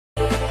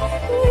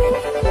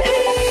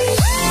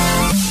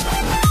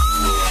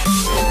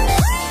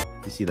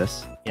see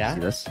this? Yeah. You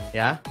see this?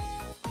 Yeah.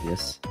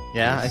 This.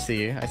 Yeah. This. I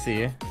see you. I see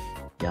you.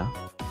 Yeah.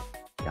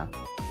 Yeah.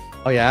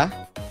 Oh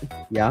yeah.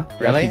 Yeah.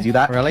 Really? You do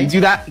that? Really? You do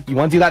that? You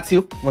want to do that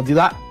too? Want to do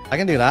that? I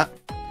can do that.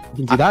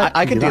 You can do that?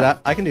 I can do that.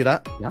 I can do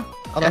that. Yeah.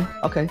 Hold on.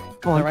 Okay. Come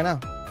Do it on. right now.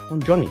 Come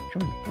on, join me.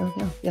 Join me.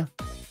 Yeah.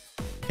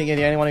 Think you're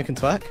the only one who can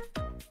twerk?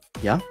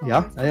 Yeah.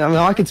 I mean,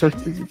 I can search.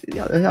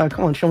 Yeah.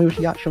 Come on. Show me what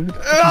you got. Show me what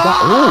you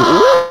got.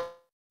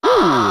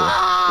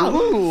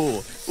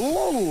 Ooh.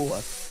 Ooh.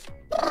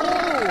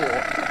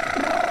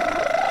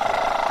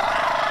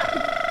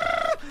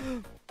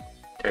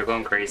 They're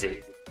going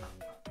crazy.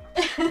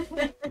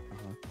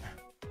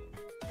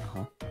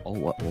 Oh,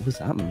 what was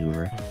that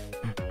maneuver?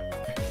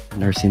 I've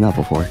never seen that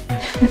before.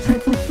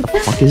 What the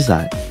fuck is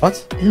that?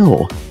 What?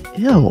 Ew.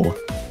 What?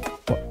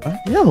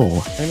 Ew.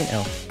 What do you mean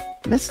ill?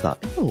 Missed that.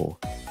 Ew.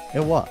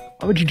 Ill what?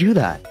 Why would you do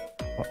that?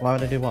 Why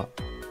would I do what?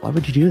 Why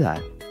would you do that?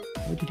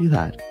 Why would you do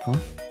that? Huh?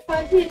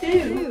 What did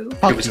you do?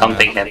 He was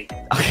humping him.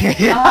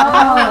 Okay.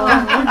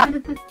 Oh.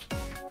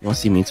 You want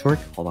to see meats work?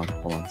 Hold on.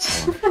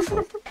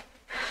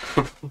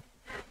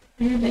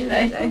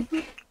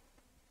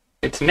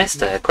 It's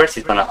mysta. Of course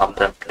he's gonna hump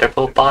him. They're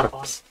both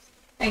bottoms.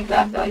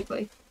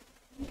 Exactly.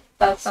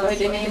 That's why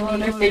the name on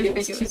their video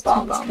is 2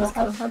 bombs.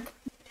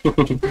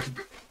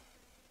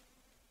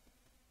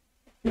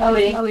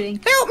 Loading.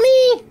 Help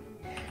me!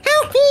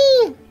 Help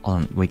me! Hold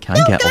on, wait, can I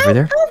get over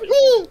there? Help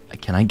me!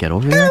 Can I get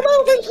over there? Come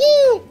over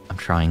here! I'm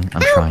trying.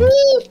 Help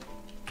me!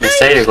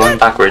 Mysta, you're going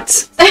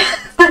backwards. How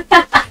do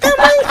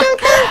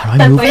I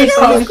That's move? why he's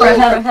calling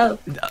for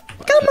help.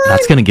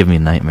 That's gonna give me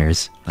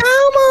nightmares. Come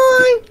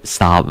on!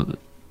 Stop.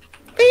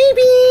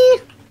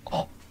 Baby!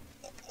 Oh.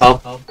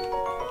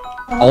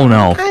 Oh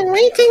no. I'm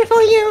waiting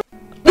for you!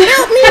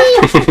 Help me!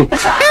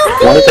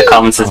 One of the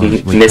comments is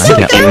wait, Mysta can I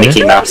get became over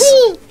Mickey Mouse.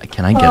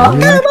 Can I get over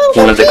there?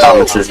 One of the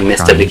comments is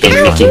Mysta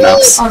became Mickey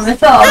Mouse. On the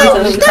thought,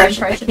 he's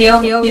impression.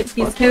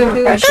 He's 2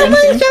 impressions.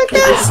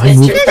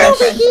 It's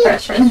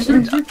impression.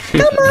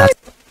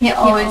 He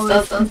always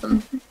does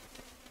them.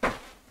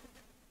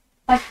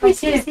 Like, we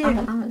see it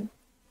on.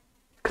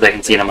 Because I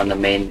can see them on the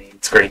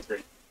main screen.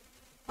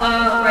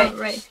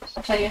 Right.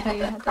 I'll tell you how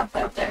you have that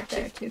out there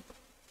too.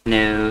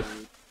 No.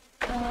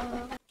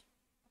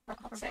 For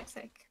fuck's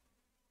sake.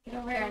 Get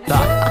over here now.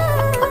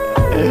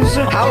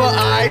 How are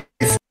I?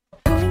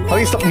 How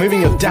you stop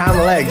moving your damn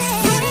legs?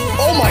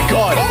 Oh my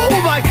god!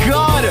 Oh my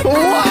god!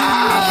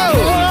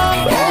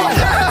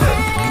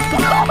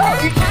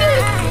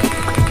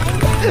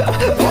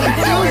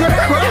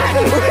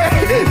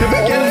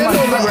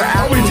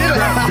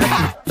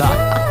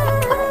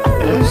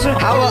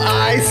 How are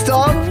I?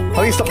 Stop!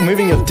 How you stop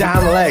moving your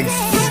damn legs?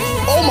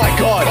 Oh my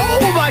god!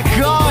 Oh my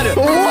god!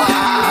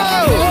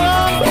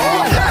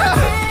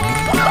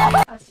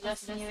 That's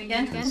just you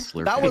again.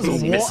 That was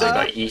Mysta got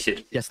water.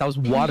 yeeted. Yes, that was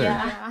water.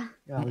 Yeah.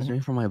 Yeah, I was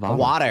drinking from my bottle.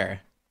 Water.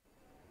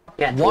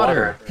 Yeah,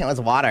 Water. It was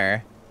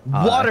water.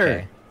 Water.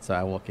 Okay. So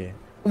I walk in.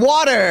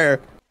 Water.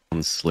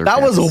 Slurp That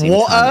at was the same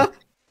water. time.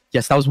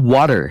 Yes, that was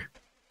water.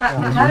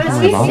 How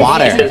does he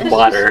Water. It says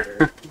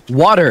water.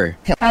 Water.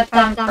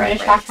 Goddamn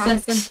British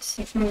accent.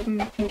 You can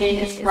get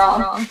it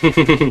wrong.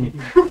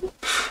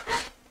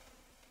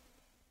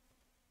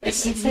 It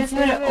says with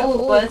an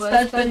O, but it's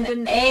spelled with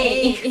an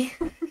A.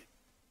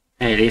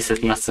 Hey, at least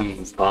it's not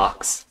some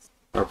box.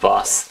 Or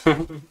boss.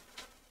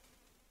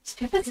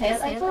 People say it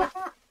like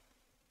that?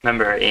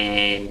 Remember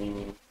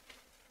in...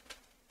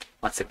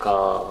 What's it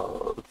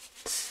called?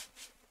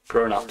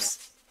 Grown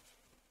Ups.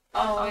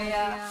 Oh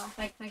yeah.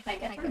 Like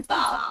a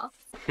doll.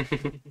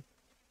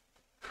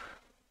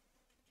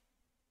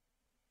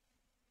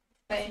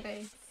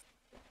 Face.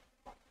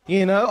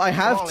 You know, I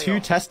have 2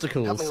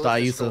 testicles that I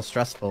use as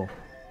stressful.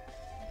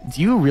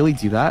 Do you really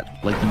do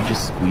that? Like, you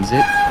just squeeze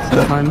it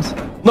sometimes?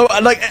 No,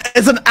 like,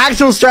 it's an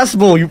actual stress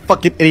ball, you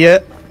fucking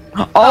idiot.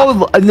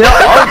 Oh, no,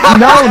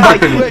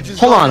 like,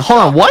 hold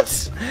on,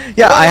 what?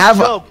 Yeah, I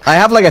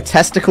have like a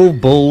testicle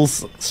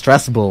bull's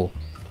stress ball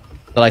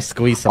that I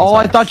squeeze sometimes. Oh,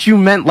 I thought you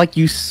meant like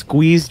you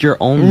squeezed your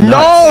own nuts.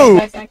 No!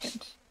 5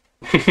 seconds.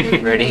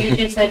 Ready? You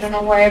just I don't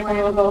know where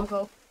everyone will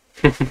go.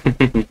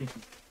 You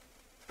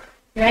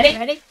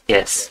ready?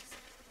 Yes.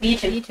 Me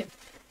too.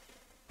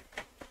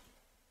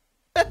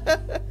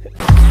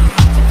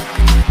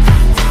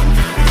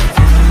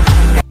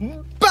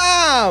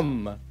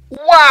 BAM!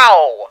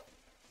 Wow!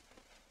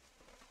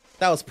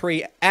 That was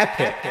pretty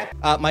epic.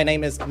 My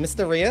name is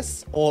Mr.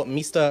 Rias, or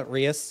Mr.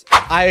 Rias.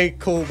 I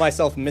call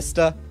myself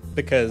Mr.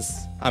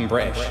 because I'm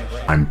British.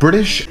 I'm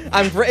British.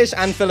 I'm British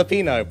and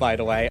Filipino, by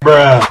the way.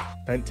 Bruh.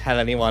 Don't tell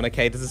anyone,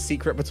 okay? There's a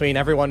secret between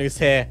everyone who's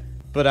here.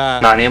 But,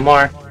 Not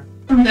anymore.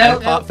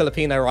 I'm part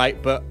Filipino, right?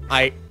 But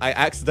I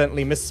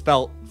accidentally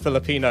misspelt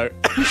Filipino on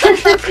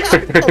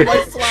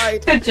my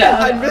slide. Good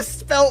job. I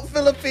misspelt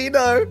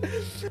Filipino.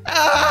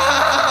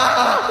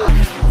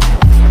 Ah!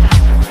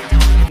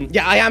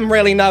 Yeah, I am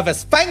really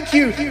nervous. Thank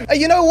you.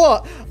 You know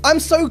what? I'm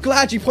so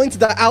glad you pointed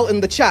that out in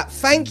the chat.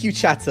 Thank you,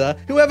 chatter.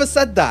 Whoever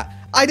said that.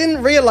 I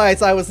didn't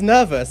realize I was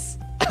nervous.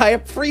 I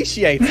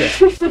appreciate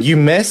it. You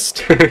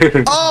missed?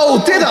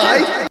 Oh, did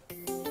I?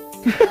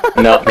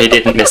 No, he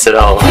didn't miss at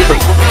all.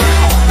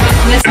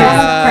 Miss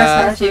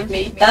personality of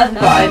me. That's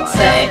what I'd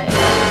say.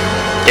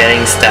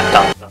 Getting stepped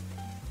on.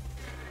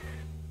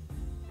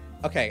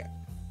 Okay,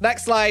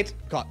 next slide.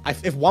 God,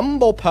 if one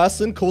more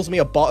person calls me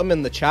a bottom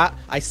in the chat,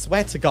 I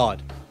swear to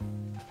God.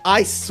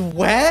 I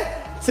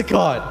swear to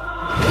God.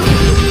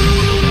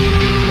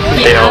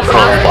 They all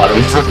call him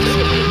bottoms.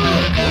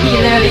 He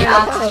literally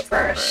asked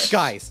first.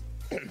 Guys.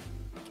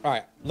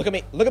 Alright, look at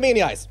me. Look at me in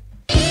the eyes.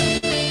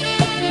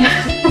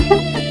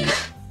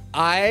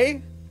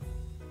 I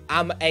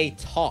am a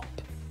top.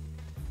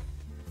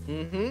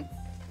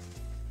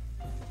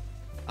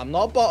 I'm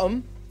not a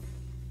bottom.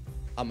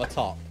 I'm a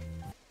top.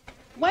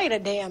 Wait a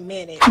damn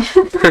minute.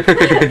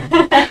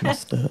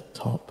 Mr.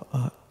 Top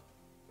Art,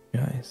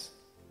 guys.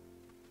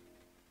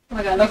 Oh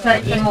my god, look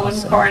at that emo in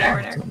the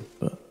corner. Bottom,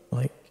 but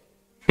like,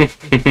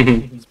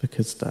 it's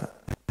because that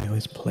I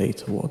always play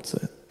towards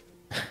it.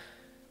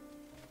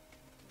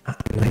 I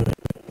know it.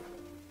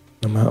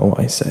 No matter what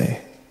I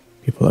say,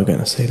 people are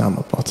gonna say that I'm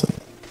a bottom.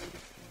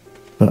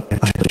 But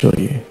I assure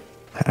you,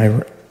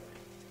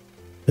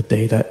 the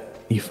day that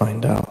you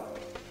find out,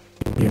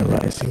 you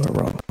realize you are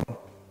wrong.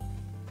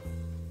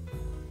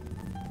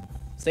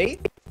 See?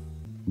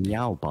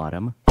 Meow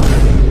bottom.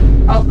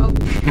 Oh.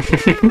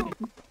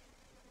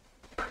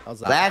 How's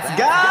that? Let's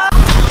go!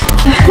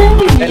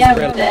 There's Yeah,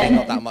 really but then.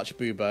 not that much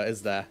booba,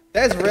 is there?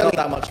 There's really not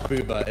that much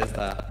booba, is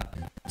there?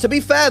 To be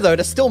fair though,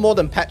 there's still more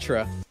than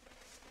Petra.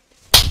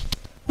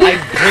 I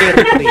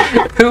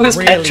Who is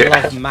really Petra?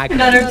 love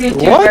Magnum. Another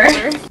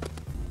YouTuber.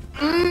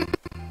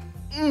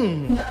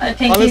 I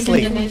think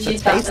Honestly, you can the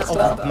introduce that taste as of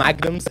well.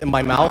 Magnums in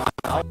my mouth,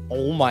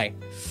 oh my.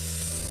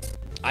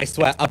 I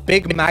swear, a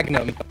big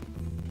Magnum.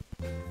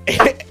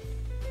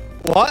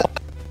 What?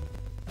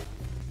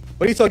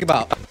 What are you talking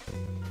about?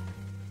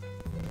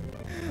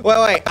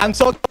 Wait, I'm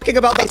talking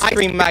about the ice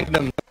cream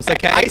Magnums,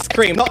 okay? Ice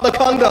cream, not the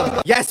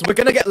condom. Yes, we're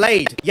gonna get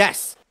laid,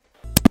 yes.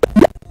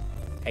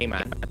 Hey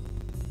man,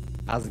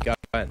 how's it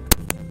going?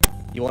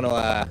 You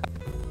wanna,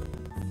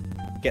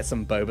 get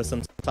some boba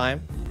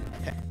sometime?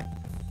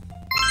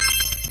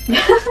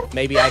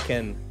 Maybe I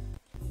can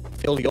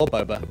fill your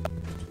boba.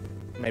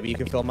 Maybe you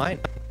can fill mine.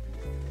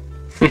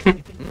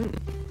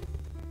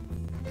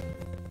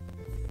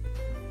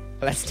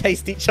 Let's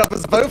taste each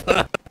other's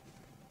boba.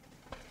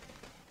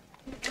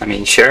 I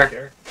mean,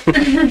 sure.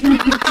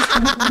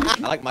 I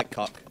like my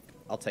cock.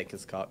 I'll take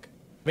his cock.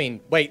 I mean,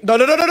 wait, no.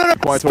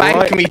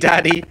 Spank me,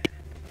 daddy.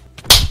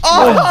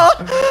 Oh!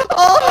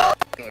 Oh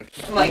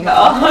my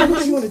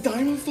god. You want a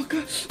diamond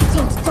fucker?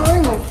 Sounds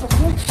diamond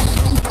fucker.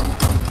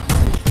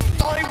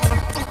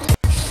 Diamond fucker.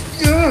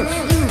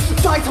 Yeah.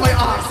 Die to my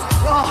ass.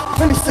 Oh,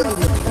 let me sit on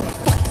you.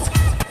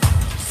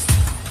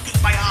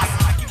 Eat my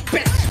ass, you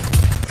bitch.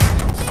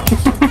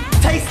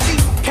 Tasty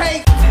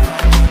cake.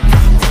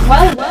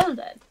 Well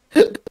then.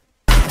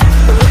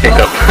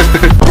 Hiccup.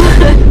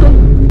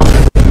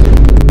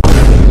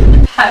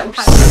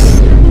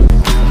 House.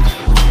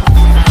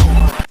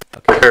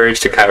 Courage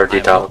to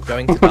cowardly dog.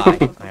 Going to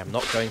die. I am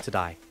not going to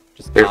die.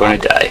 Just You're going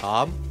to die.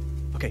 Calm.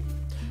 Okay.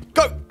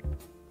 Go!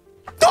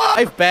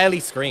 I've barely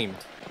screamed.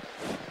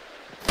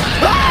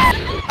 Ah!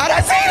 I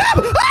don't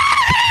see them!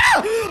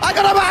 Ah! I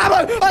got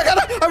ammo!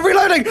 I'm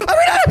reloading!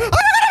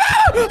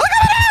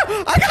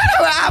 I got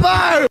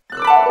ammo!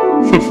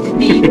 So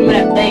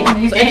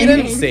if you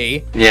didn't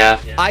see, Yeah.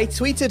 I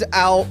tweeted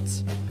out,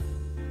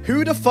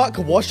 "Who the fuck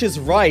washes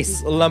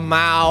rice,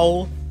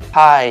 Lamau?"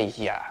 Hi,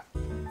 yeah.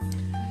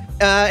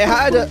 It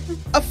had a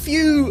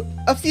few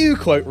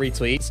quote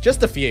retweets,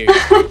 just a few.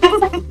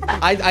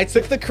 I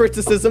took the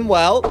criticism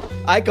well.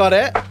 I got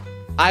it.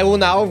 I will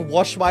now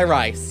wash my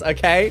rice,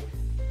 okay?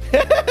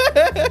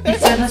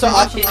 It's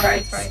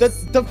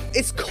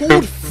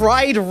called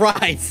fried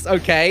rice,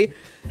 okay?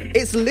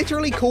 It's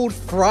literally called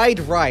fried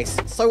rice.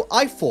 So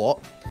I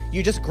thought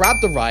you just grab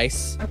the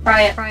rice,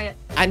 Fry it.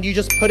 and you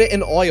just put it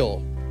in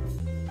oil.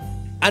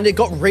 And it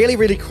got really,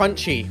 really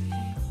crunchy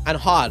and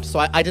hard, so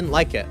I didn't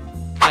like it.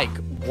 Like,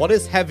 what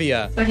is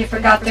heavier? So he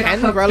forgot to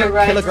 10 cook the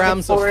rice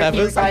kilograms of before he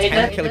feathers and fried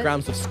 10 it.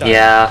 kilograms of stone.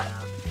 Yeah.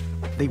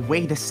 They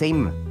weigh the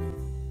same.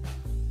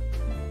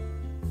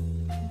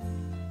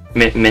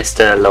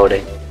 Mr.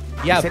 Loading. You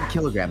Yeah, said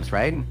kilograms,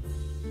 right?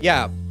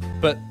 yeah,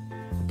 but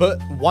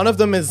one of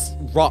them is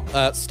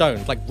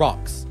stones, like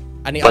rocks,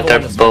 and the But other they're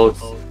one is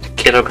both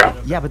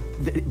kilograms. Yeah, but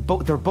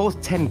they're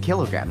both 10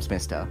 kilograms,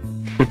 mister.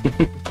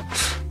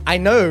 I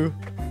know,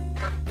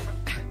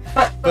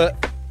 but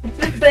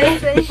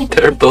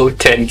They're both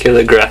 10 They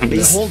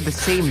kilograms. hold the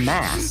same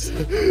mass.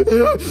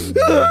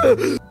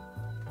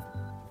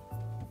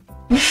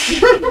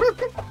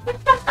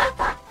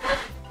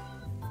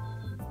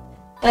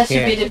 That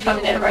should be the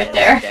thumbnail right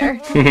there.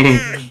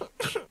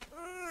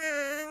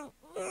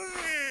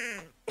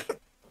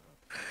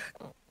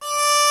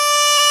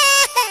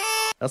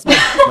 that's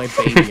my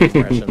baby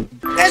impression.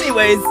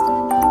 Anyways,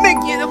 make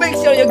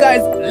sure you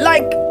guys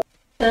like.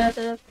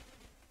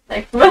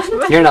 Like,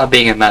 You're not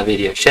being in my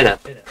video. Shut up.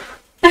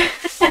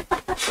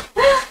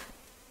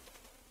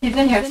 he's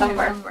in here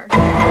somewhere.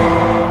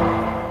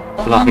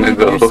 Long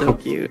ago. You're so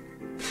cute.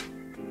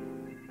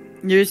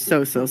 You're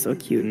so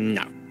cute.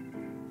 No.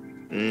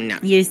 No.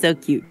 You're so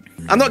cute.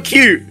 I'm not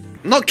cute.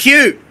 I'm not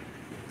cute.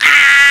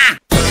 Ah!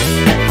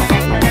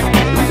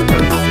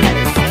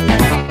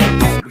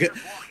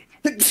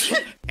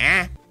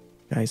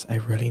 Guys, I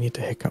really need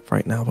to hiccup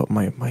right now, but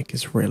my mic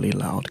is really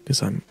loud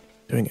because I'm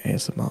doing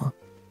ASMR.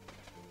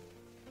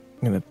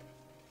 I'm gonna.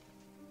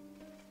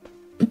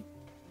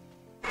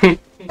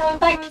 Oh,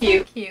 thank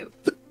you.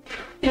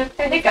 You're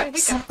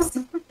hiccups.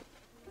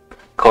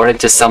 According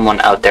to someone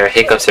out there,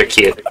 hiccups are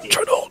cute.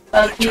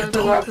 Well,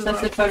 people who are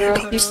obsessed with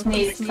photo you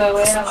sneeze, so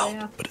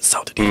yeah. But it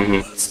sounded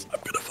even worse. I'm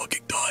gonna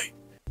fucking die.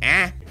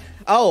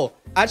 Oh,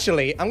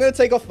 actually, I'm gonna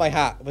take off my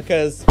hat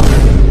because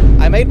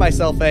I made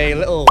myself a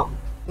little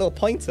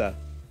pointer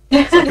so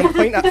I can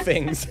point at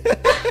things.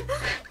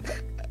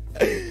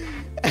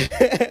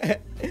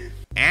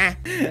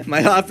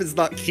 My laugh is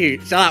not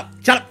cute. Shut up!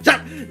 Shut up! Shut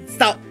up!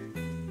 Stop!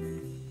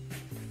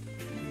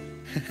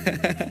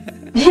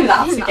 You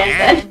laughed again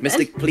then.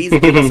 Mystic, please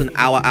give us an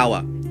hour.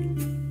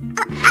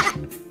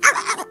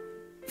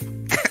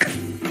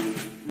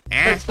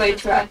 That's way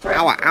too accurate.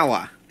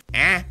 Hour.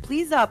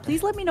 Please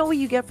let me know what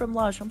you get from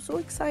Lush. I'm so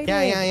excited.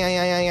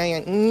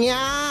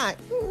 Yeah.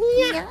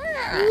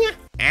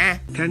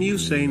 Can you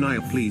say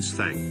Naya please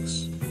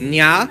thanks?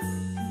 Yeah.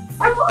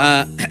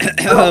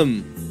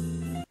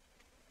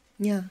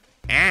 Yeah.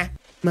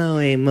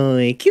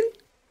 Muy cute.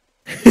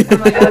 Oh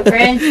my god,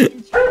 Grinch.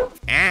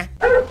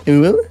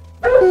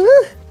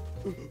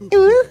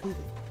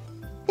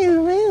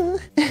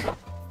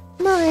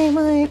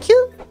 My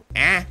cute.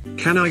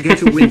 Can I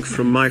get a wink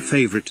from my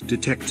favorite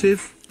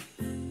detective?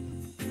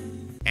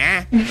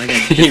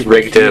 He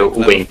rigged a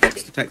wink.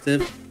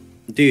 Detective.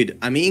 Dude,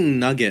 I'm eating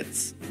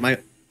nuggets.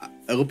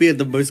 It'll be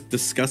the most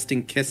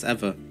disgusting kiss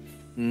ever.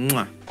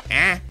 Mwah.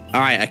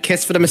 Alright, a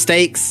kiss for the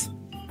mistakes.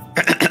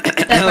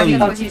 That's when you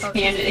go to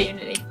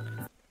community.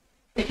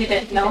 If you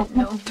didn't know.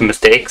 The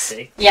mistakes?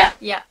 Yeah.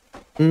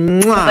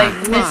 Mwah. Like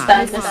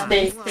mysta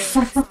mistakes.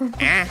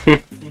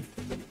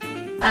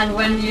 And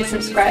when you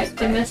subscribe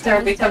to Mysta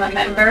or become a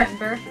member,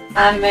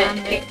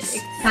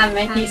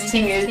 his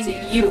thing is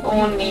you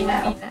own me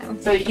now.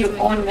 So you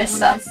own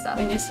Mysta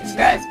when you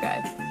subscribe.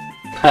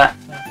 Ha.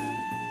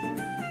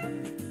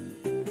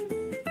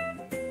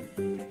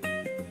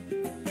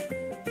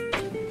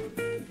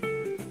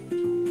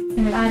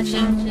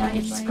 Imagine my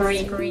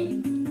screen.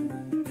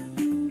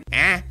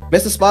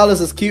 Mr. Smile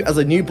is as cute as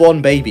a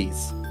newborn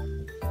baby's.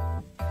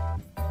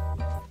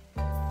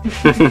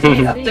 Up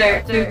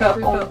there, you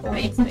got owned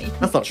me.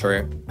 That's not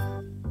true.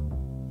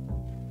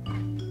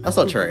 That's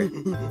not true.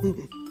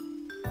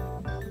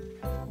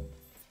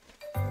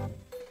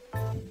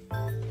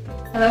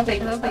 I love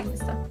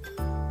Mysta.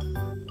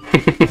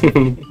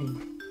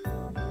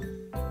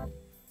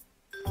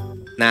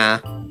 Nah.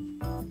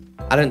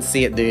 I don't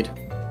see it, dude.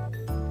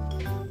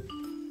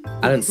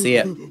 I don't see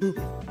it.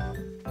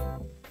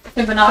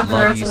 The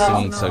binoculars and all.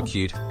 Singing so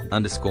cute.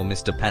 Underscore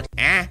Mr. Pat.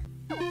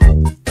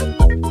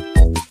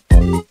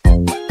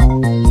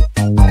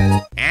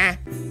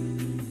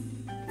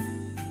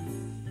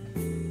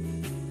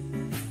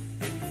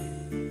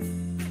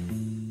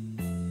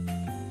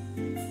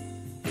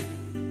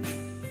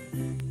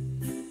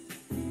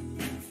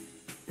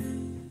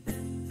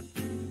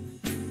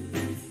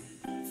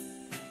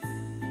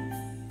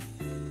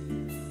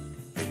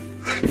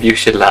 You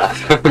should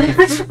laugh.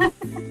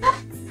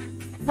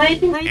 Why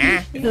did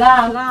you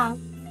laugh?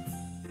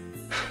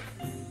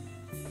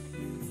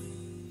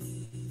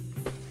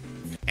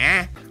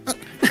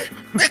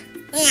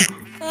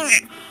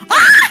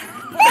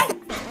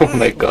 Oh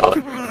my god.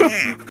 Look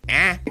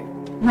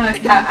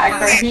how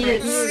accurate he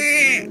is.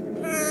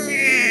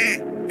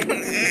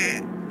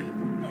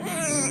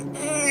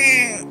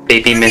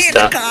 Baby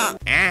Mysta.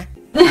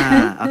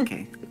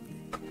 Okay.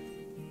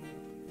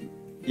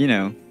 You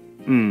know,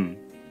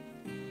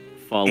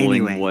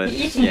 following Anyway. what,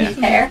 He's eating his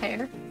hair.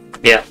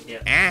 Yeah.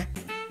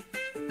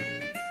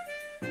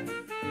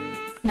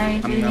 Now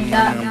you're doing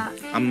that.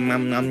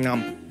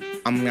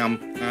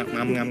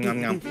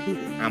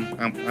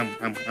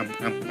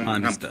 Hi,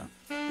 Mister.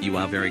 You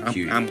are very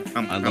cute.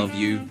 I love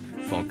you,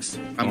 Fox.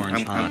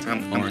 Orange heart.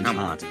 Orange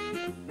heart.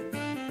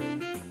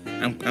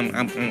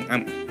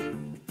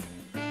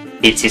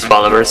 Eats his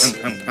followers.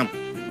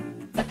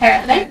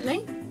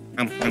 Apparently.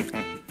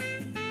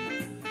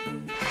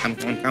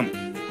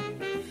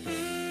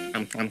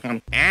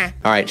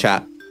 Alright,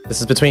 chat.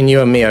 This is between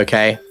you and me,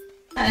 okay?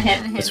 And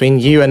him. Between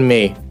you and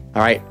me.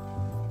 Alright?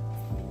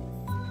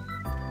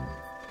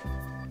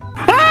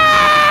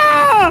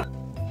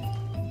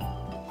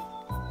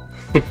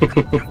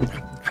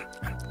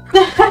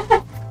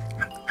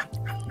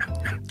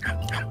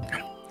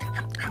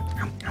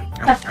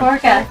 That's poor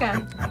guy.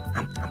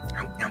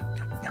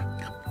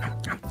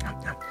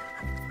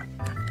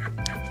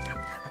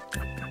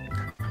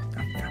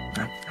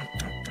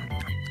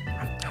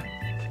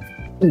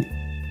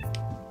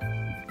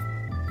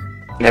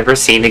 Never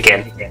seen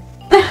again.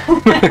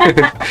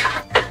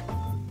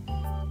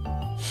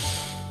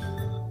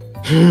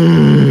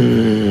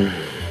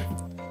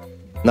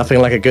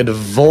 Nothing like a good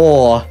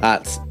vor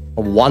at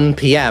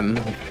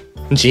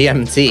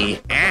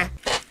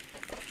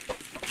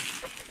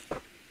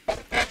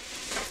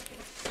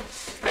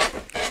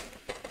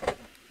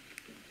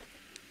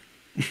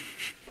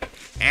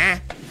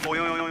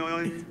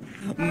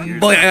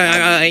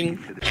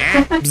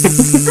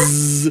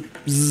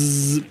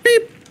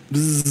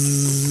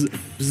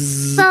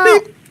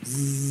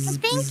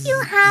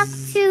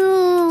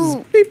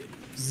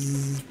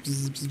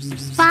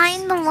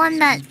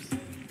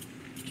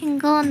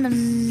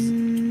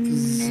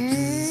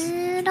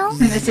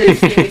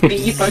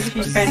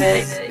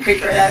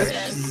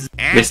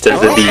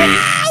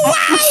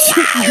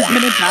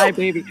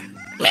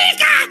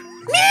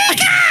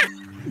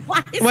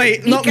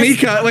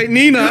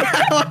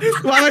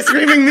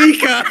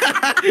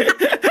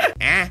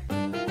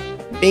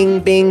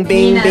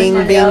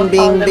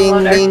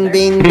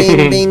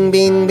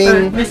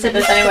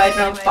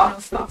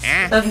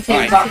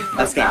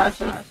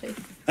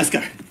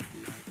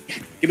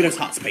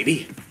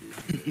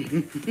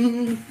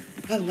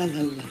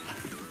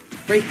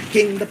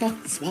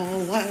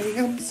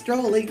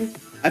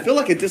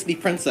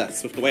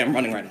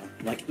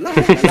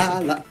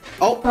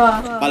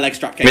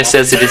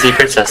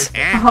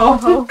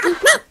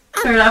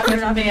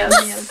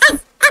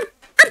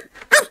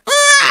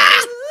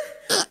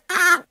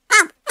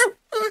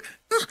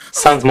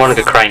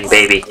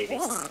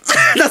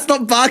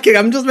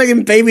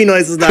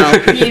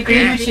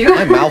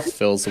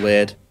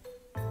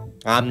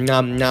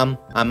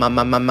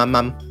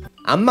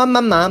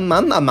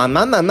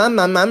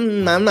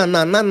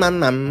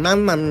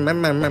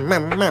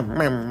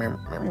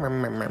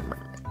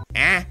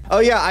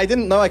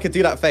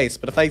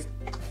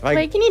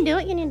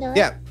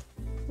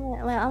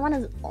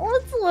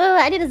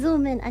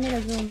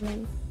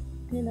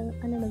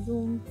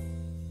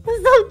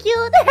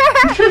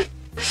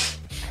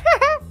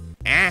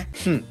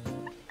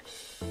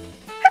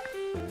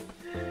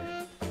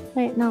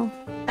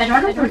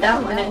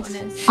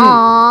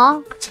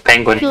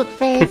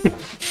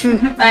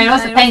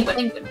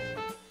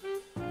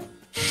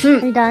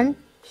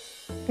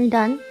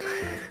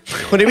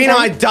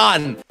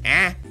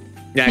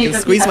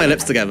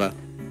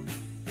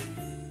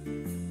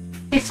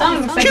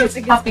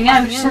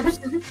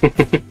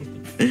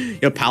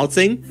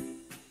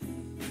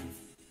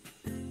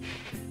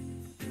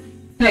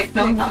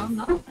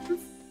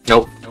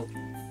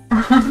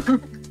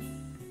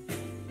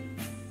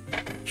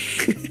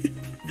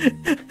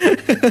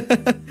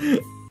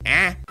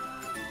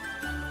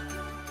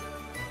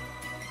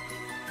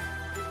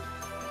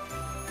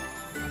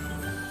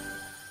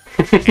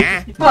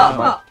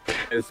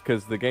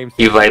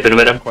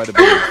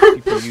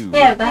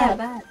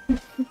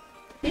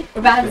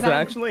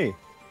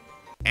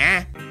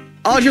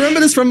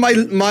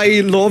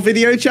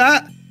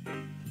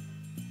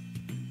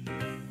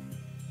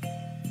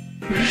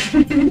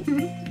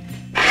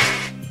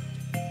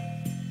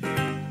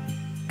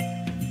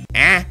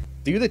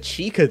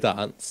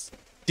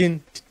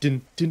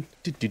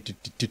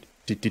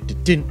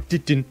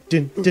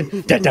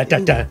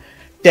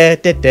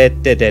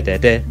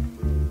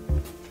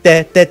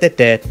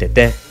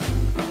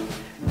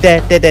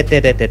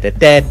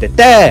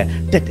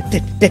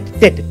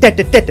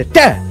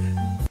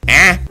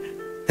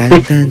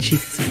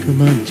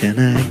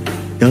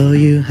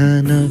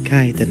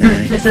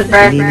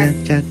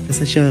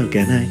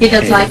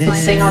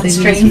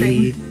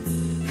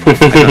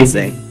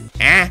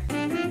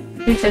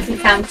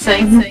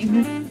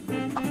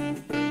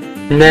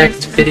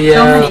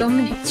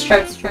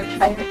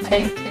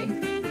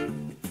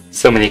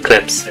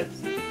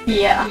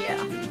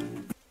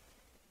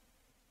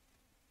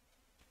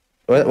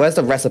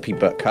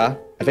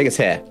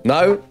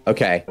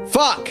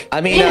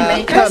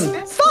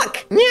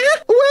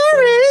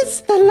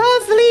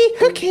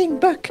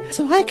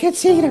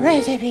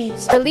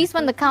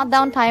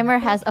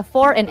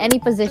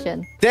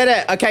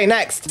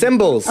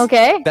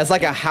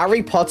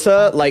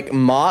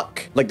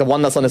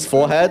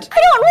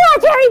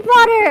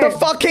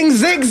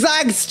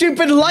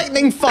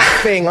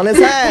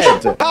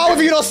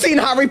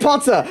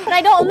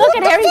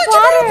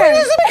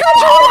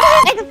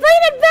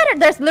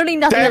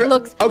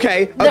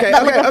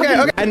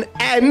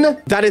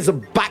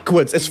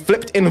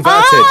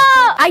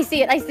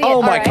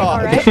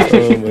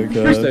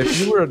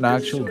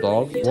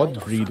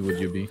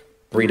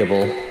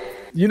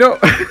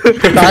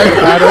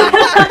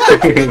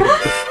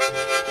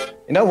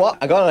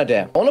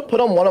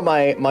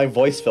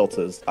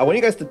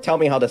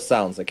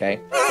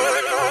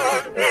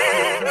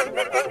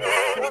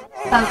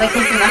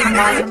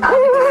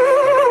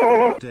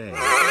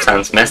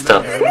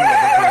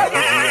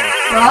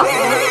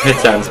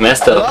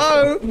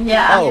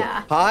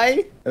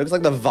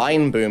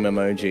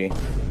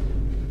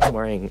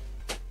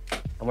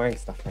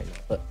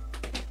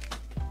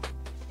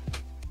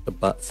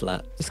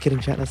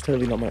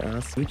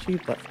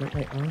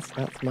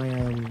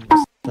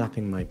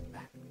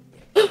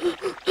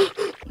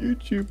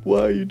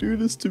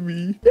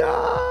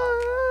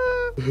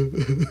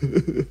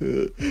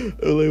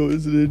All I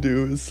wanted to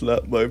do was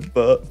slap my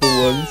butt for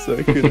 1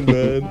 second,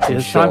 man.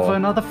 It's time for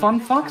another fun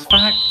fox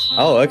fact.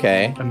 Oh,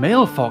 okay. A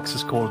male fox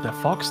is called a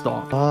fox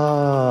dog.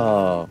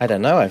 Oh, I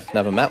don't know. I've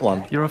never met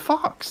one. You're a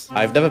fox.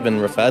 I've never been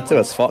referred to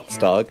as fox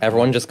dog.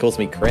 Everyone just calls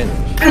me cringe.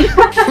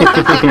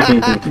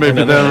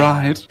 Maybe they're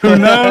right. Who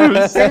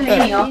knows?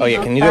 Oh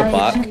yeah, can you do a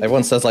bark?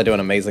 Everyone says I do an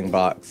amazing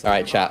barks. All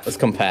right, chat. Let's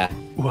compare.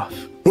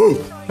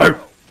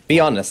 Be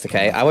honest,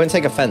 okay? I won't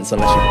take offense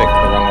unless you pick the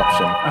wrong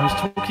option. I was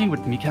talking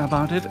with Mika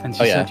about it, and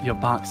she said your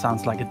bark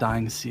sounds like a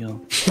dying seal.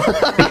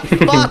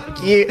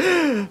 Fuck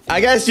you.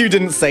 I guess you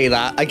didn't say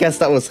that. I guess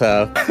that was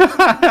her.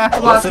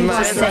 Listen,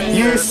 man,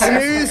 you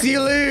snooze, you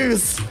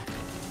lose.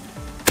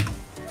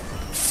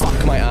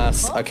 Fuck my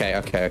ass. Okay.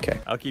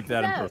 I'll keep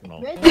that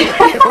impersonal.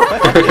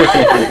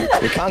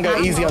 We can't go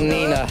easy on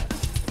Nina.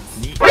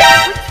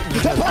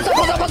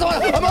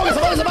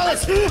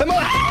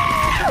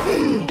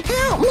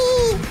 Help me!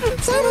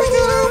 Somebody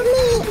help me!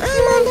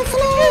 I'm on the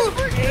floor!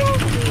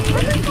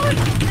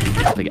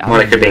 More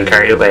like you're being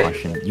carried away.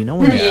 You know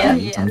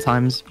when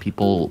sometimes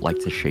people like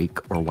to shake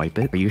or wipe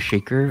it? Are you a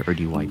shaker or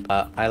do you wipe?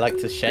 I like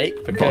to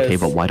shake because... Okay,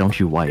 but why don't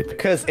you wipe?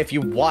 Because if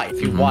you wipe,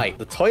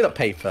 the toilet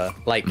paper,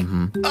 like...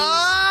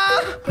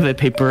 The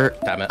paper...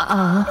 Damn it.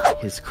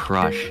 His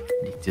crush.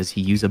 Does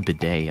he use a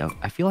bidet?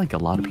 I feel like a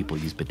lot of people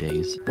use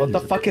bidets. What the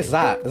fuck is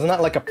that? Isn't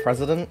that like a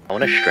president? I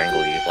want to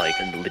strangle you, like,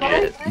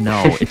 legit.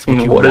 No, it's what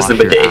you What wash is a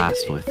your bidet?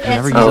 ass with. You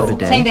never It's use a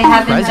bidet? saying they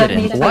haven't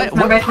President? What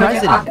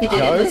president?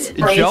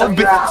 Joe?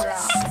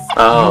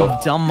 Oh.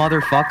 You dumb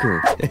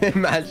motherfucker.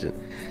 Imagine.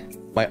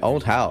 My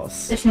old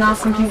house. It's not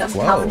something that's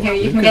common here.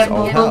 You can get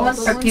mobile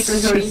ones for people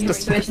who are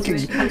used to it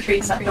in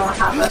countries that don't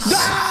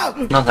have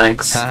it. No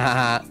thanks.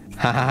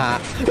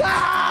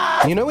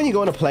 You know when you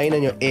go on a plane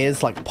and your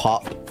ears like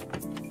pop?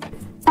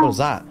 What was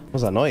that? What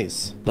was that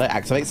noise? Did I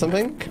activate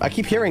something? I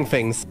keep hearing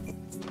things.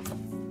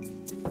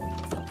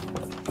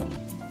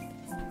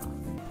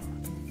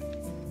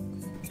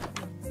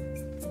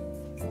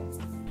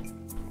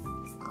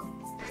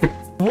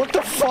 What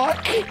the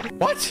fuck?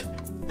 What?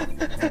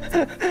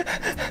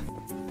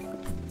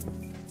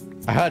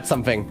 I heard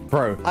something.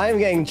 Bro, I'm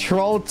getting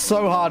trolled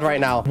so hard right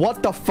now.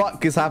 What the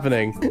fuck is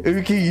happening?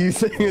 Uki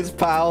using his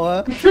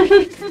power.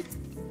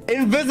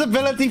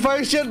 Invisibility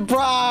potion, bro!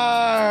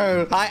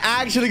 I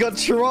actually got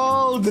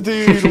trolled,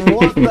 dude.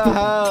 What the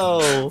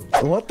hell?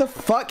 What the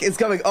fuck is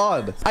going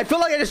on? I feel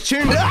like I just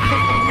tuned.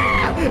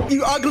 Ah!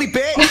 You ugly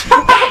bitch!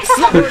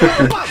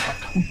 Bum!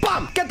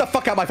 Bum! Get the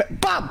fuck out of my face!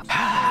 Bum!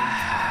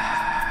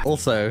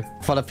 Also,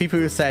 for the people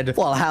who said,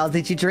 well, how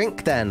did you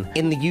drink then?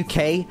 In the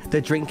UK, the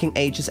drinking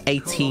age is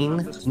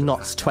 18,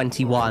 not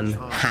 21.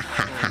 Ha ha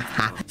ha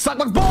ha. Suck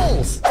my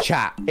balls!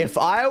 Chat, if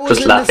I was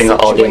Just in laughing this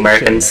at all the situation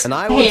Americans. and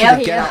I wanted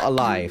to get out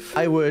alive,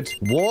 I would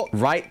walk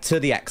right to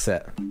the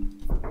exit.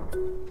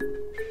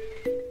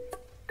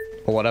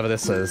 Or whatever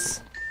this is.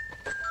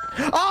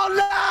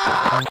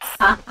 Oh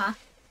no!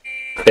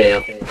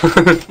 Fail.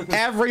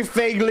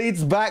 Everything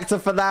leads back to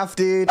FNAF,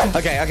 dude.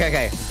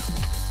 Okay.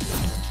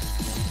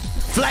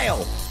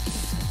 Flail!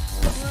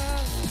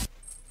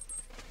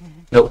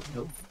 Nope.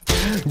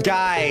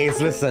 Guys,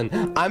 listen.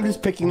 I'm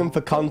just picking them for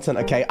content,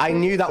 okay? I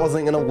knew that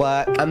wasn't gonna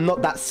work. I'm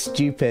not that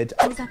stupid.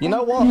 You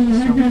know what?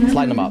 Let's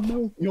line them up.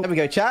 There we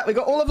go, chat. We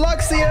got all of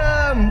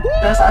Luxium!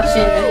 That's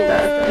actually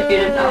if you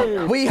didn't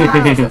know. We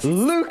have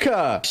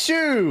Luca,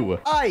 Shu,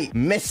 Ike,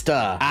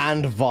 mysta,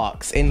 and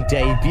Vox in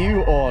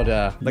debut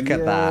order. Look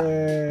at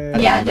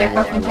that. Yeah, they're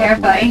fucking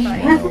terrifying.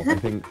 I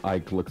think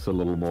Ike looks a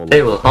little more.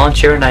 They will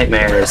haunt your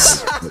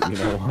nightmares. But you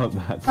know what?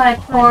 That's... Like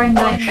poor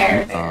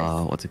nightmares.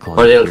 What's it called?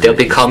 Or they'll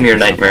become your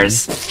nightmares.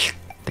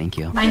 Thank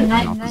you. My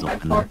nightmares are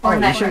poor Oh, you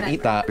nightmares. shouldn't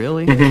eat that.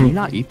 Really? Can you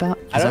not eat that?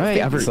 I don't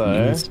think ever so.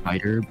 eaten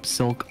spider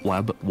silk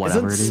web,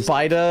 whatever Isn't it is?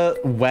 spider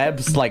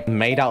webs like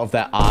made out of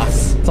their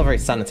ass? It's not very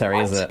sanitary,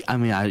 is it? I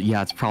mean,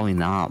 yeah, it's probably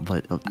not,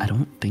 but I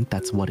don't think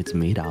that's what it's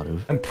made out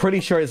of. I'm pretty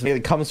sure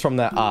it comes from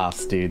their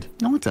ass, dude.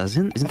 No, it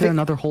doesn't. Isn't there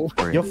another hole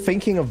for it? You're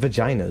thinking of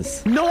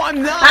vaginas. No,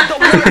 I'm not.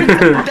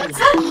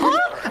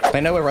 I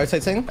know we're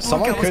rotating.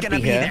 Someone could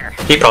be here.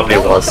 He probably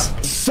was.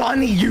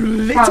 Sonny, you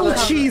little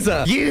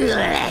cheeser! You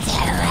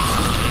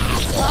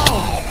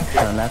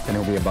Turn left and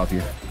it'll be above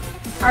you.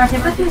 Alright, he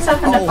put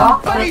himself in the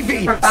box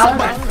baby! for Suck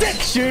my Valorant. dick,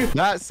 Shu!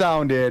 That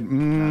sounded.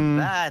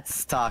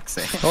 That's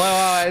toxic.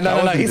 Wait,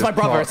 no, he's my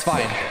brother, it's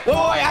fine.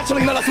 Oh,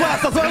 actually, no, that's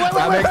worse,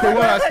 That makes it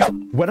worse.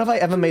 When have I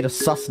ever made a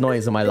sus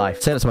noise in my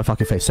life? Say that to my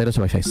fucking face, say that to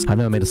my face. I've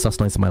never made a sus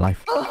noise in my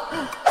life.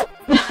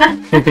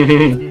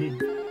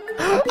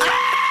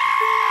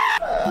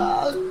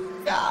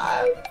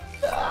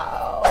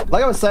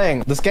 Like I was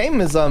saying, this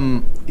game is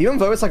even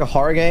though it's like a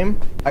horror game,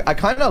 I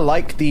kind of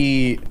like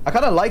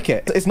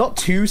it. It's not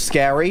too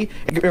scary.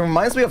 It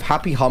reminds me of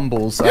Happy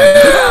Humbles.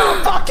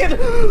 Fucking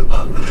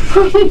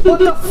what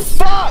the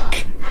fuck?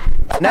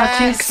 Not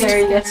too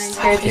scary, gets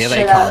scared the Here they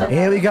shit out of come.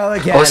 Here we go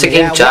again. What's the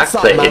game Jack what's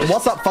up, played? man?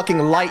 What's up, fucking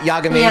light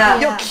Yagami? Yeah.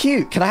 You're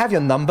cute. Can I have your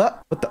number?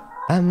 What the?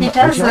 He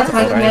does look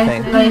like or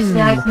anything? me,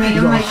 like me,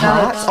 oh my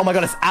Heart? god. Oh my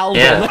god, it's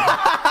Alden. Yeah.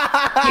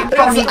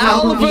 probably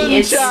know who he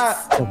is. chat!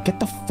 Oh, get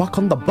the fuck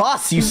on the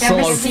bus, you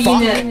Never slow seen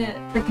fuck! it.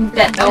 Freaking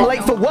dead I'm dog.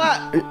 late for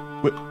work!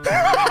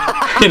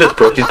 He just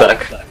broke his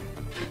back.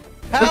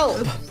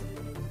 Help!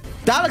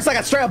 That looks like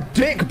a straight up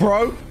dick,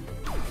 bro!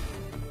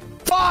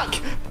 Fuck!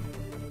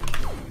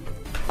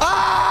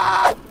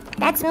 Ah!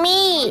 That's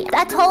me.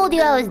 I told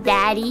you I was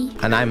daddy.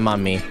 And I'm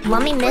mummy.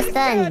 Mommy, Mysta,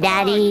 and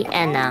daddy,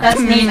 and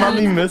That's me.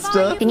 Mummy,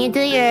 mister. Can you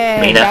do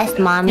your Mina. best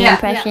mommy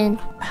impression?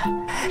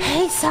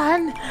 Hey,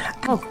 son.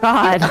 Oh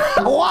God.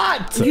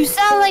 What? You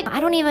sound like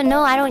I don't even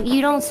know.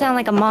 You don't sound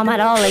like a mom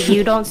at all. Like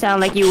you don't sound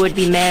like you would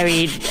be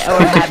married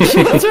or have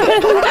children.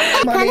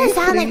 Kind of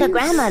sound like a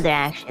grandmother,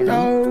 actually.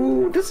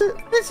 No, this is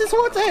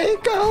what a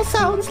girl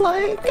sounds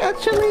like,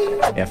 actually.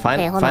 Yeah,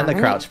 find the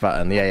crouch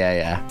button.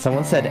 Yeah.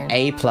 Someone said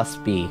A plus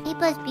B. A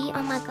plus B.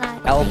 Oh my God.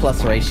 L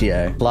plus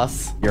ratio.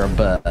 Plus, you're a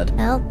bird.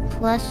 L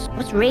plus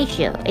what's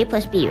ratio? A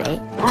plus B,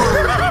 right?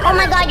 Oh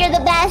my God, you're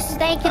the best.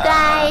 Thank you,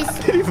 guys.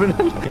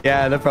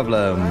 Yeah, no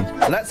problem.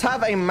 Let's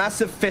have a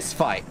massive fist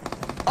fight.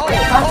 Oh,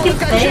 Fucking this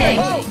guy's thing. shooting.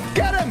 Oh,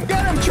 get him!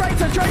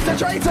 Traitor!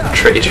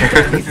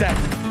 Traitor. He's dead.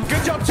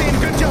 Good job, team.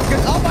 Good job.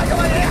 Oh my God,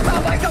 my ears!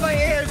 Oh my God, my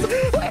ears!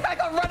 Wait, I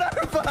got run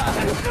over.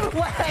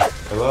 Wait.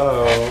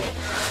 Hello.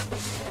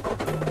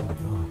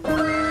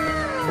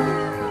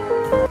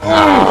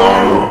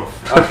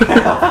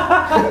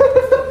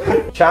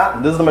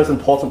 Chat, this is the most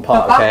important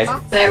part, okay?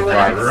 There was.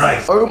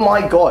 Right. Oh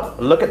my God,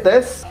 look at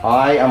this.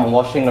 I am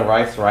washing the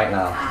rice right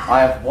now. I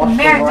have washed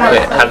the America. rice.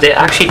 Wait, have they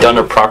actually done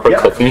a proper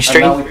cooking And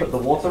stream? now we put the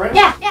water in.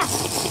 Yeah.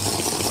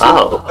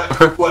 Oh.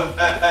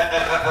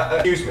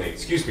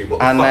 Excuse me.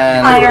 What And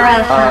then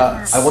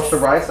IRL. I wash the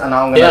rice and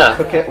now I'm gonna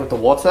cook it with the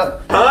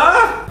water.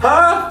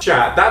 Huh?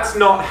 Chat, that's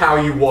not how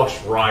you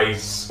wash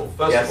rice. First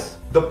of all, Yes.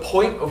 the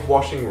point of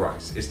washing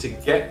rice is to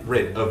get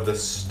rid of the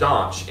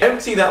starch.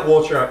 Empty that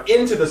water out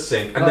into the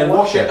sink and then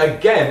wash it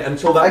again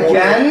until that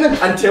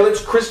until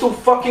it's crystal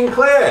fucking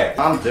clear.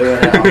 I'm doing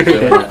it.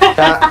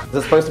 That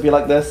is supposed to be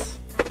like this.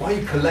 Why are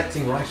you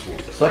collecting rice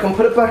water? So I can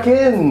put it back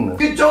in.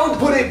 You don't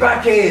put it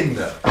back in!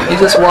 You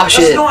just wash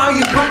That's it. not how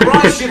you cook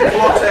rice, you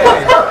plotted!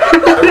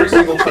 Every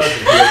single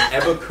person who has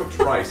ever cooked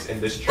rice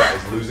in this chat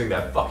is losing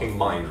their fucking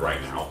mind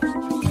right now.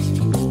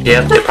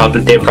 Yeah, they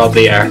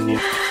probably are.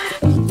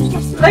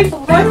 Like,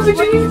 why would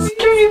you use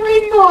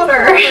streaming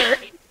water?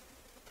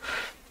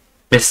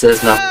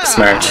 Mista's not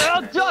smart.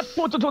 Not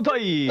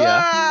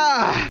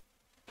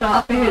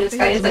who this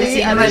guy is. I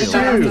see him right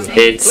now.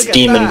 It's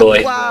Demon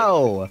Boy.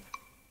 Wow.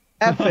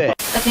 Epic.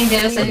 I think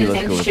there's a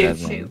Let's go with that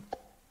shoot.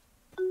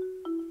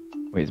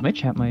 one. Wait, is my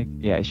chat mic?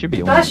 Yeah, it should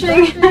be on.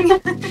 Flashing.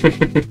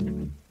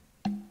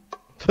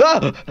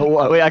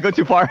 Wait, I go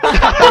too far.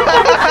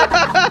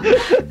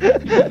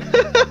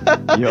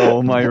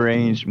 Yo, my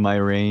range.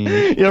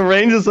 Your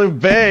range is so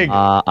big.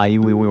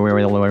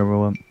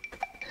 Wasn't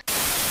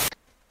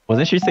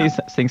she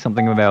saying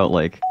something about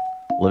like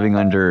living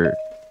under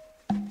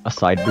a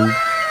side boob?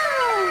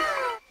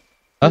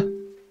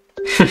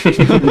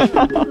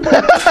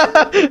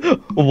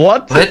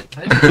 What?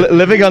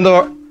 Living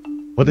under?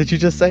 What did you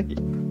just say?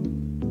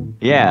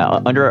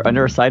 Yeah, under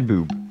a side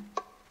boob.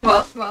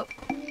 Well.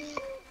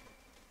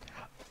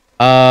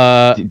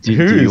 Do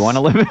you want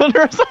to live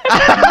under a side?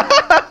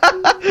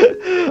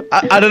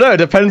 I don't know. It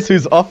depends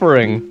who's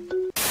offering.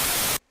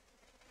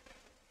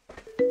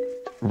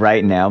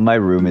 Right now, my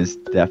room is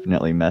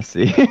definitely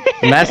messy.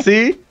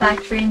 Messy?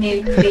 Factory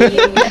new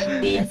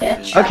being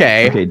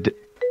Okay.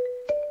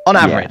 On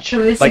average.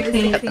 Who is like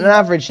the an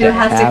average Who day.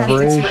 has to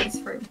clean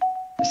his room?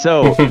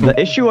 So the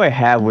issue I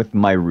have with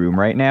my room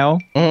right now,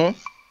 my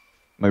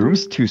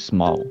room's too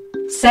small.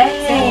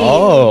 Same.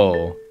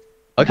 Oh.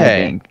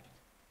 Okay.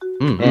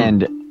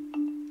 And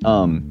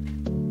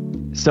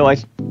so I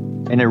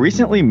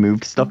recently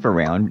moved stuff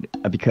around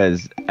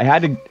because I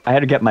had to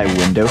get my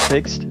window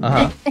fixed.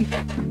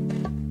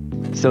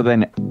 So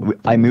then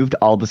I moved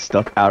all the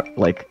stuff out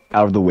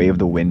of the way of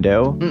the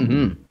window.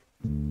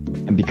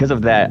 And because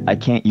of that, I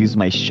can't use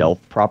my shelf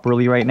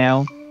properly right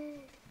now.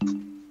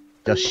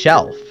 The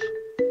shelf?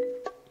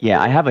 Yeah,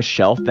 I have a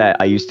shelf that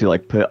I used to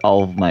like put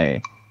all of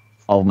my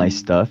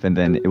stuff, and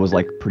then it was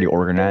like pretty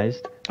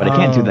organized. But I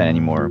can't do that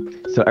anymore.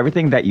 So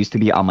everything that used to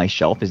be on my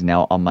shelf is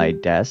now on my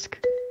desk.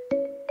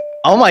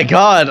 Oh my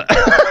god!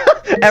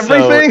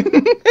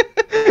 Everything?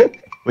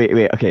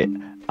 Wait, okay.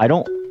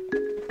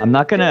 I'm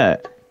not gonna...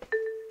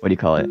 What do you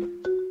call it?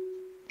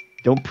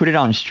 Don't put it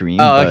on stream.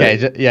 Oh, okay.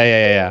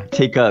 Yeah.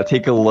 Take a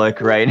look,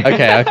 right?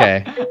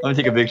 Okay. I'm gonna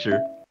take a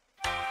picture.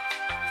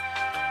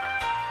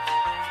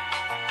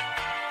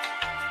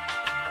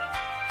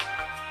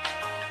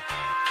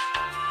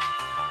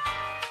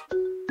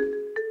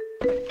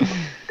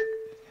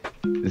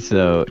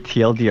 So,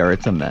 TLDR,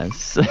 it's a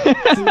mess.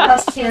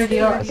 That's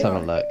TLDR. Let's have a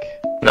look.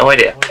 No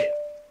idea.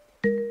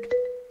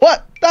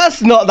 What?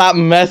 That's not that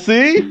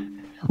messy!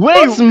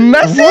 Wait, that's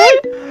messy?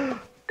 What?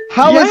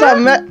 How is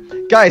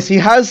that Guys, he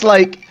has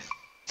like...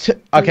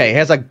 okay, he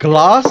has a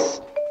glass,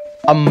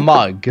 a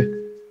mug,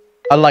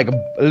 a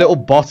little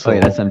bottle. Oh yeah,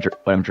 that's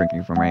what I'm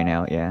drinking from right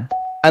now, yeah.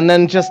 And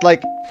then just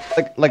like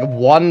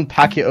one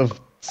packet of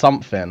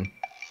something.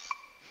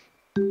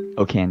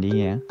 Oh, candy,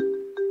 yeah.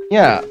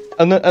 Yeah,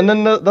 and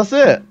then that's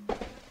it.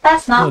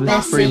 That's not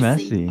That's messy. pretty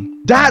messy.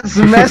 That's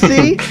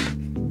messy.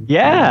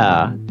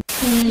 Yeah.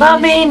 I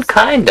mean,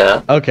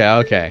 kinda. Okay.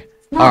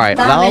 All right,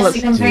 That now messy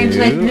let's compared to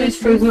like do. News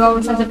Fruit who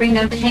always has to bring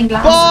them clean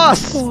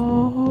glasses. Boss.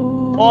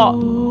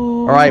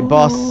 All right,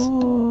 boss.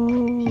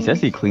 He says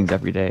he cleans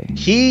every day.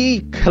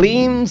 He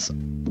cleans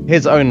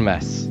his own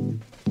mess,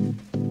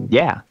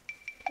 Yeah.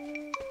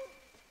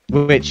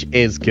 which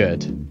is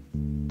good.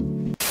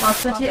 I'll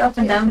put it up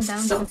and down.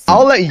 So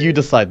I'll let you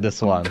decide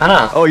this one.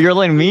 Kinda. Oh, you're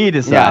letting me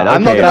decide. Yeah,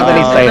 I'm not Okay, gonna have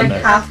any say in like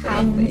this. half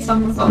in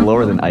some of I'm them.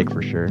 lower than Ike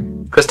for sure.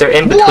 Because they're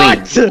in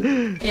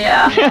between.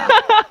 Yeah.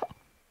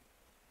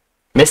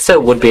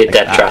 Mysta would be a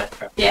dead trap.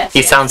 Yes.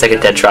 He sounds like a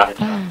dead trap.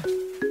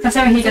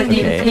 Considering he doesn't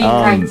even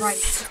clean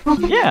rice.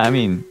 Yeah, I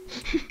mean,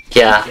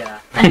 Yeah.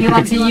 And he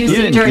wants to use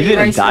the dirty didn't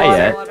rice die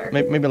yet. water.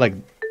 Maybe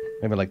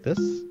like this.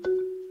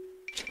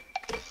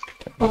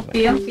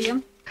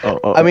 Opium.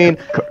 oh, I mean,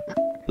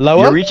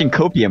 lower. you're reaching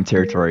copium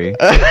territory.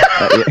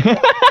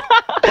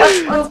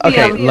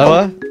 Okay,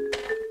 lower.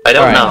 I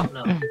don't Alright.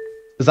 know.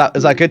 Is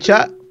that good,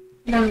 chat?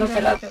 Then look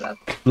it up.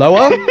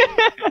 Lower.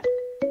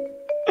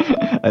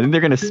 I think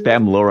they're gonna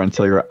spam lower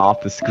until you're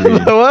off the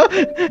screen. Lower.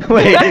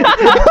 Wait.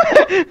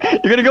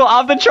 You're gonna go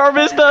off the chart,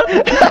 Mysta.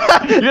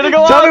 You're gonna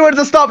go Tell off. me when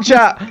to stop,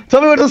 chat.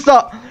 Tell me when to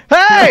stop.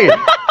 Hey!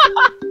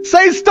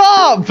 Say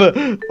stop!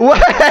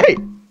 Wait!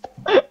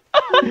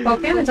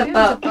 Opium is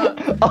above.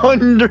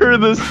 Under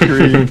the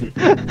screen.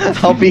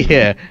 I'll be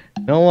here.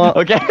 You know what?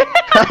 Okay.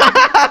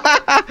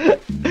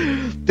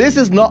 This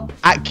is not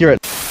accurate.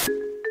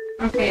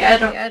 Okay, I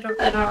don't know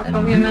what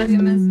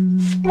opium is.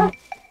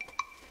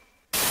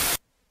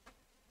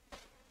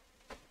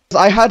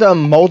 I had a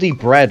moldy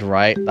bread,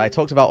 right? That I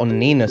talked about on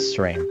Nina's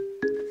stream,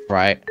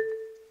 right?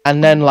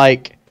 And then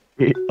like,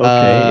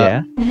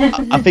 yeah.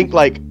 I think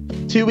like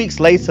 2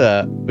 weeks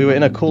later, we were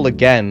in a call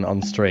again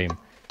on stream,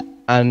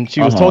 and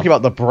she was talking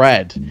about the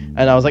bread,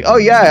 and I was like, oh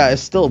yeah,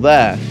 it's still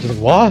there. She's like,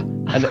 what?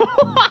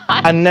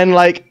 And then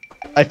like,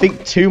 I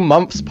think 2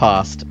 months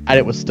passed, and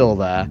it was still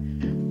there,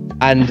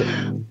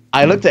 and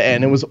I looked at it,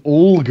 and it was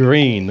all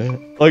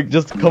green, like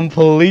just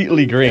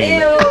completely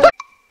green.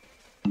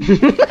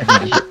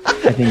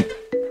 I think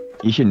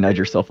you should nudge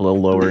yourself a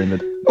little lower in the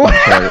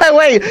chart.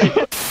 Wait.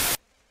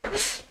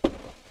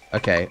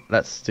 Okay,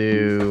 let's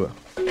do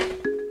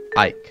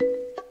Ike.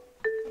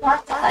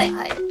 What's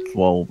Ike?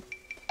 Well,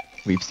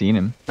 we've seen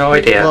him. No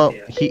idea. Well,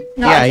 he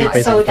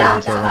basically so fell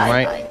into them,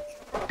 right?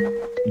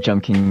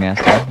 Jump King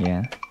Master,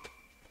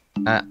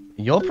 yeah.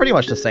 You're pretty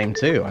much the same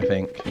too, I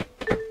think.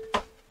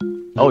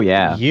 Oh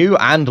yeah. You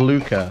and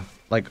Luca.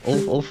 Like,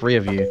 all three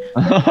of you.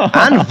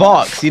 And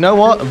Vox, you know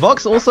what?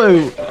 Vox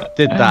also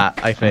did that,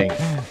 I think.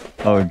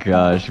 Oh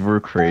gosh, we're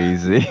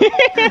crazy.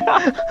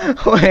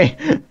 Wait,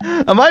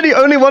 am I the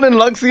only one in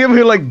Luxium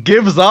who, like,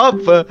 gives up?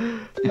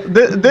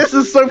 This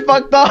is so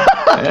fucked up!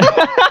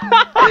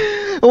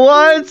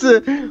 What?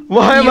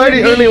 Why am I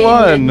the only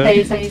one?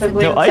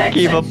 No, I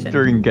gave up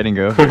during getting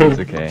over. It's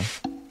okay.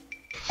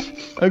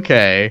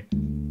 Okay.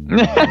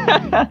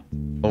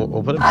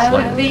 We'll put it I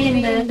would slightly.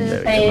 be in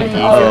the same.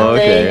 Oh,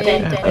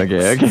 okay.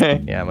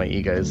 Okay. Yeah, my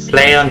ego's.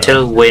 Play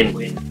until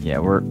win. Yeah,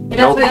 we're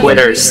No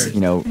quitters.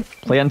 you know,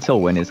 play until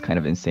win is kind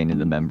of insane in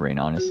the membrane,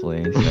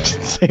 honestly. So.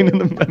 Insane in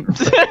the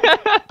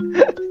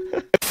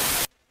membrane.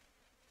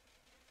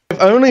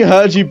 I've only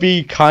heard you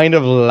be kind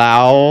of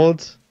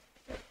loud,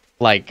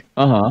 like,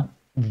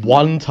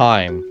 one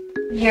time.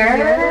 You're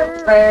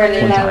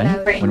fairly One loud time?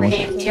 and brain When was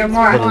game. You're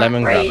more The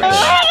lemon grab rage.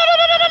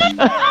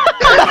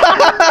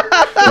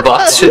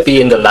 Boss should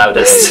be in the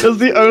loudest. That's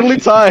the only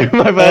time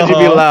I've heard you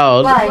be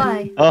loud.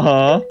 Why?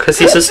 Because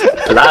he's just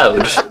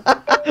loud.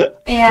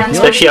 Yeah.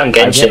 Especially on I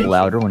get Genshin.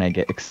 louder when I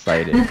get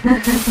excited. I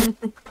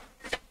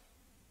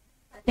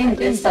think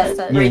this is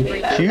really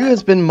loud. Q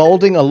has been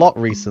molding a lot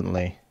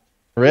recently.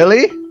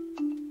 Really?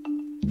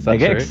 Is that I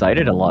get true?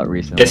 excited a lot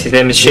recently. Guess his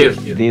name is Shu.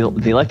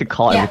 They like to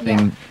call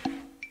everything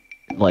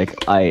like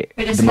We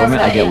the discussed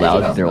moment I that get ages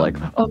loud, ago. they're like,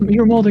 oh,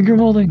 you're molding.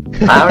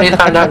 I only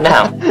found out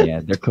now.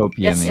 Yeah, they're copiuming.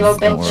 Yes,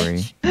 Don't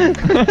worry.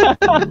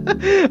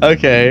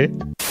 Okay.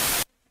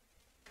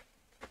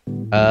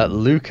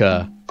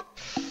 Luca.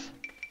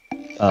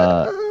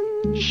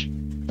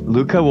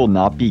 Luca will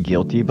not be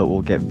guilty, but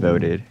will get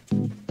voted.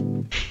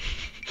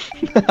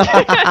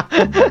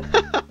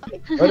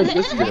 What does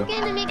this do?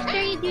 Gonna make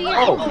sure you do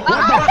your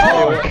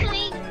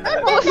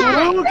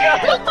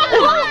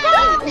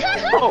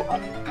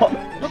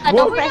Luca,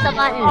 don't press the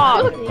button.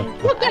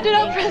 Luca, do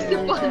not press the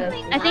button.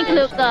 I think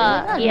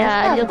Luca,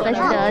 yeah, Luca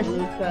does.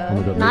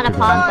 Not a Mysta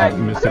pause.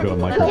 Mysta got a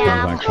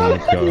microtransaction.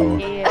 Let's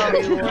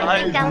go.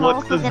 I think I'm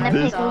also gonna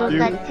pick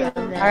Luca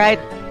too. All right,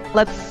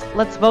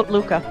 let's vote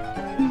Luca.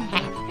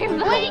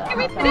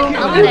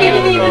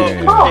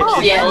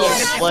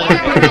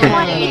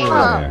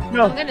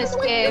 No. I'm gonna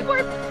skip.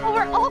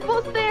 We're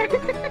almost there.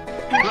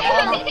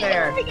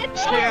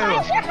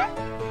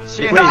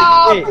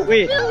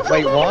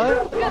 Wait,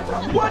 what?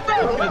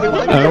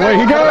 And away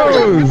he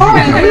goes!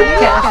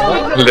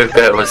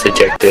 Luca was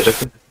ejected.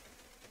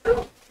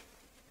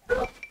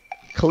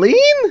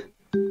 clean?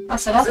 Oh,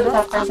 so that's what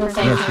that person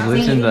saying. Yeah, she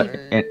lives in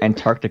the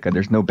Antarctica.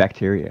 There's no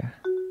bacteria.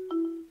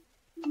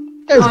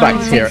 There's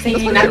bacteria.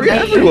 There's bacteria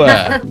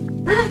everywhere.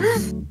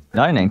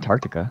 Not in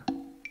Antarctica.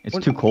 It's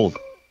too cold.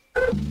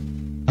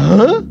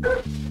 Huh?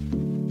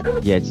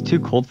 Yeah, it's too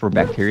cold for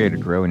bacteria to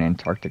grow in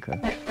Antarctica.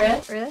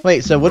 Really?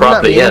 Wait, so wouldn't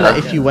that mean that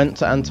if you went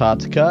to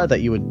Antarctica that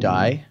you would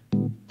die?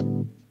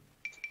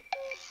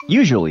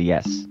 Usually,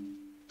 yes.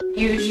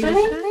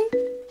 Usually?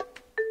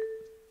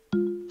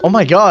 Oh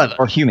my god.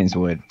 Or humans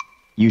would.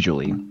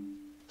 Usually.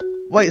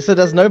 Wait, so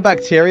there's no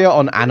bacteria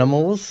on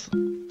animals?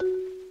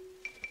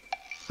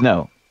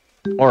 No.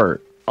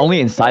 Or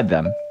only inside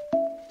them.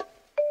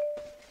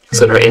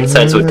 So their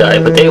insides would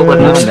die, but they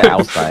wouldn't. Not on the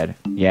outside.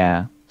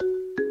 Yeah.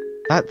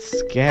 That's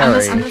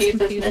scary.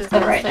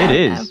 It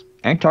is.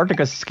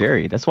 Antarctica's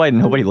scary. That's why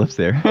nobody lives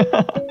there.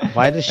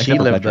 Why does she Except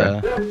for live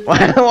Petra.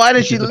 there? Why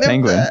does she live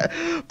penguin. there?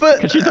 But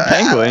Because she's a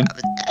penguin.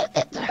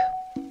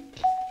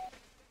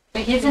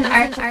 But he's an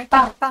Arctic.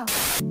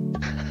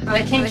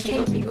 I think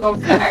he go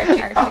for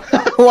Arctic.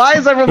 why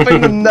is everyone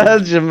putting the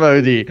nudge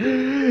emoji?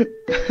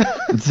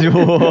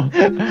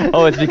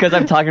 Oh, it's because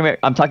I'm talking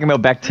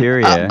about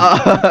bacteria.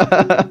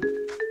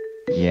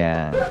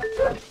 Yeah.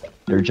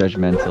 They're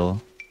judgmental.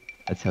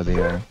 That's how they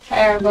are.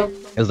 Terrible.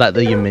 Is that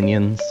your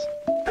minions?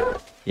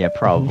 Yeah,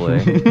 probably.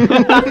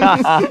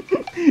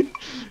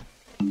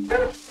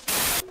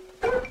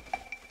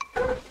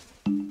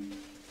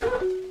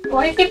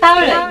 Why do you keep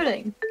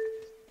pouting?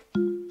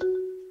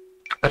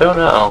 I don't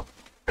know.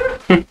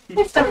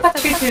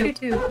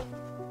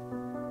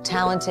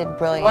 Talented,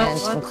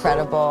 brilliant,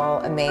 incredible,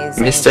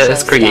 amazing,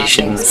 Mysta's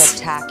creations.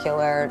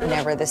 spectacular,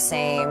 never the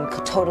same,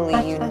 totally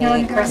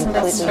unique,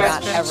 completely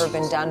not ever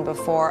been done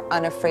before,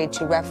 unafraid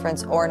to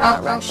reference or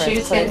not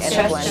reference, put it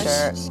in a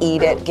blender,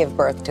 eat it, give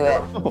birth to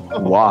it.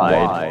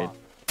 Wide.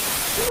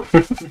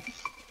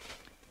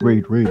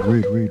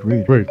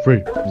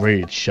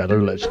 Raid Shadow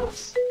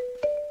Legends.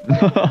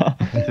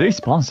 Today's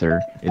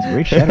sponsor is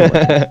Raid Shadow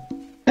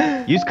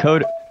Legends. Use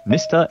code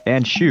mysta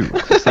and shoe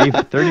to save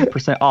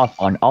 30% off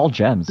on all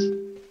gems.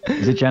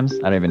 Is it gems?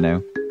 I don't even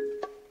know.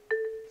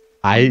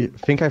 I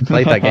think I've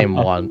played that game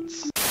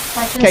once.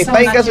 Okay,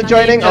 thank you guys for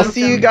joining. I'll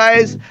see you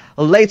guys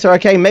later.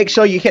 Okay, make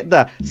sure you hit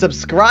the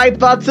subscribe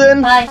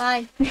button.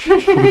 Bye.